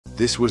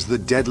This was the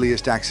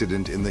deadliest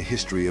accident in the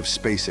history of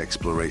space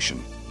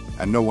exploration,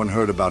 and no one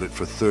heard about it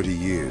for 30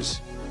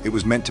 years. It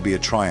was meant to be a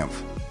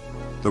triumph,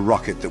 the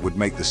rocket that would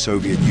make the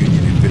Soviet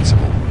Union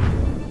invincible.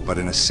 But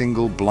in a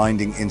single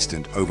blinding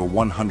instant, over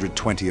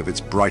 120 of its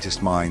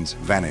brightest minds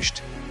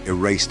vanished,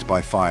 erased by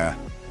fire,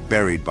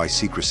 buried by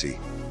secrecy.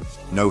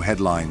 No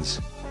headlines,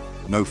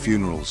 no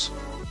funerals,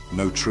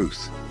 no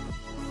truth.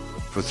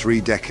 For 3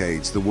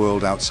 decades, the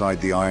world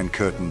outside the Iron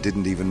Curtain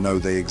didn't even know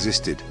they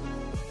existed.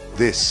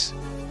 This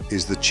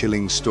is the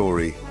chilling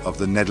story of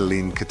the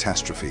Nedelin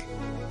Catastrophe,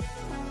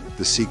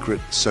 the secret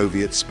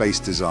Soviet space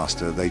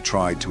disaster they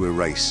tried to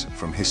erase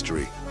from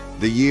history.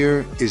 The year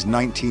is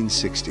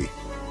 1960.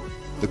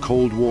 The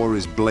Cold War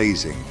is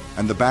blazing,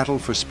 and the battle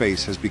for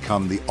space has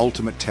become the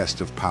ultimate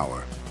test of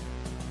power.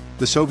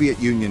 The Soviet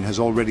Union has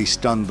already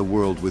stunned the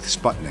world with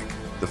Sputnik,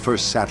 the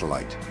first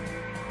satellite.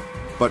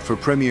 But for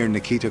Premier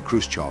Nikita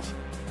Khrushchev,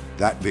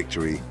 that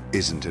victory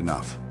isn't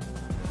enough.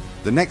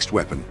 The next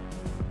weapon,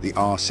 the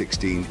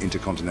R-16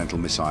 Intercontinental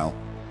Missile,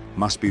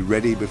 must be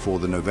ready before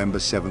the November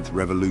 7th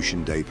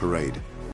Revolution Day parade.